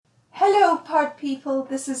pod people,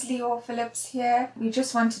 this is Leor Phillips here. We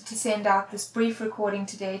just wanted to send out this brief recording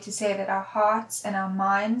today to say that our hearts and our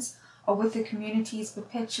minds are with the communities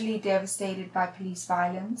perpetually devastated by police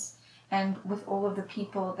violence and with all of the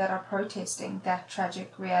people that are protesting that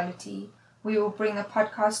tragic reality. We will bring the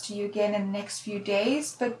podcast to you again in the next few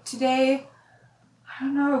days, but today, I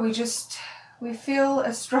don't know, we feel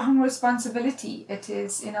a strong responsibility. It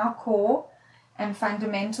is in our core and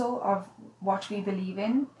fundamental of what we believe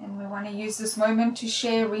in, and we want to use this moment to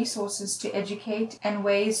share resources to educate and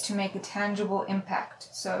ways to make a tangible impact.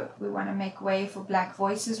 So we want to make way for Black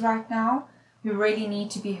voices right now who really need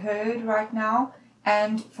to be heard right now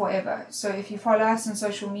and forever. So if you follow us on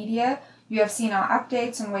social media, you have seen our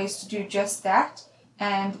updates on ways to do just that,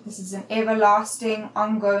 and this is an everlasting,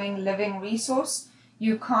 ongoing, living resource.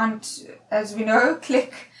 You can't, as we know,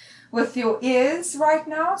 click with your ears right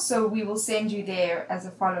now, so we will send you there as a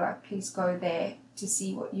follow-up. Please go there to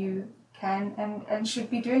see what you can and should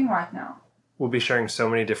be doing right now. We'll be sharing so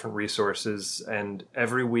many different resources, and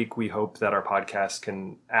every week we hope that our podcast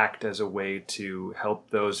can act as a way to help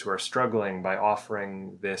those who are struggling by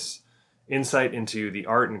offering this insight into the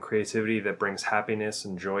art and creativity that brings happiness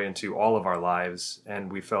and joy into all of our lives. And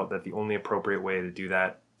we felt that the only appropriate way to do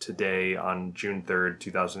that today on June 3rd,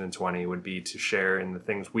 2020 would be to share in the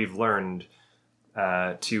things we've learned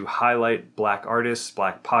to highlight Black artists,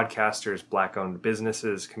 Black podcasters, Black-owned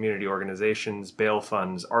businesses, community organizations, bail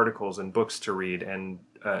funds, articles and books to read, and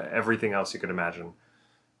everything else you could imagine.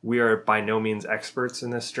 We are by no means experts in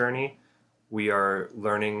this journey. We are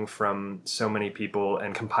learning from so many people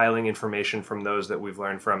and compiling information from those that we've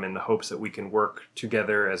learned from in the hopes that we can work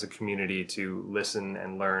together as a community to listen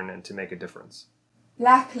and learn and to make a difference.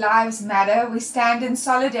 Black Lives Matter. We stand in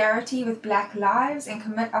solidarity with Black lives and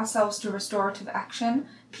commit ourselves to restorative action.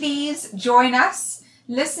 Please join us,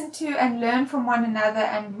 listen to and learn from one another,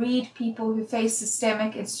 and read people who face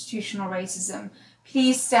systemic institutional racism.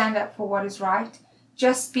 Please stand up for what is right.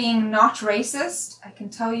 Just being not racist, I can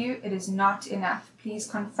tell you, it is not enough. Please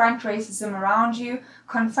confront racism around you,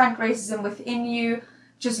 confront racism within you.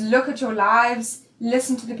 Just look at your lives,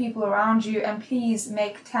 listen to the people around you, and please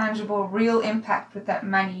make tangible, real impact with that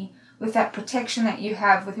money, with that protection that you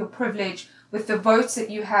have, with your privilege, with the votes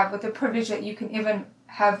that you have, with the privilege that you can even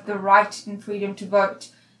have the right and freedom to vote.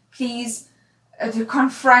 Please to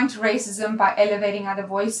confront racism by elevating other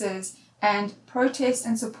voices, and protest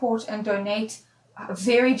and support and donate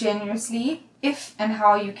very generously if and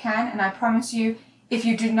how you can. And I promise you, if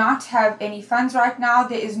you do not have any funds right now,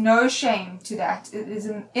 there is no shame to that. It is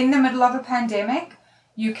in the middle of a pandemic.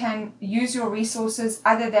 You can use your resources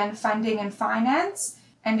other than funding and finance.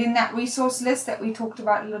 And in that resource list that we talked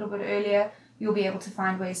about a little bit earlier, you'll be able to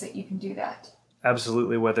find ways that you can do that.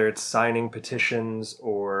 Absolutely, whether it's signing petitions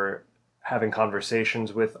or having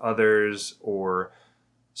conversations with others or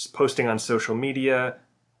posting on social media,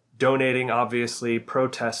 donating, obviously,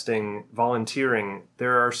 protesting, volunteering.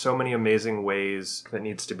 There are so many amazing ways that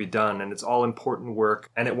needs to be done, and it's all important work,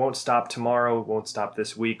 and it won't stop tomorrow, it won't stop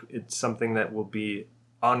this week. It's something that will be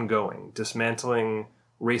ongoing. Dismantling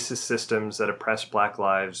racist systems that oppress Black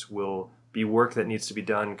lives will be work that needs to be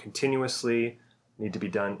done continuously, need to be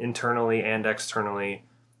done internally and externally,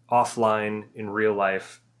 offline, in real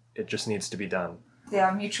life. It just needs to be done. There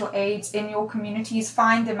are mutual aids in your communities.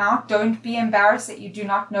 Find them out. Don't be embarrassed that you do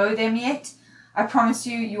not know them yet. I promise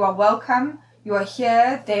you, you are welcome. You are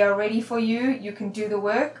here. They are ready for you. You can do the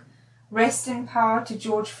work. Rest in power to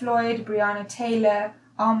George Floyd, Breonna Taylor,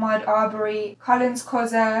 Ahmaud Arbery, Collins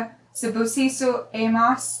Koza, Sibusiso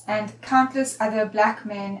Amos, and countless other Black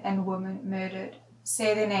men and women murdered.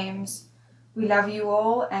 Say their names. We love you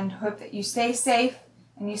all and hope that you stay safe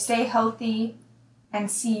and you stay healthy, and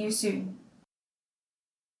see you soon.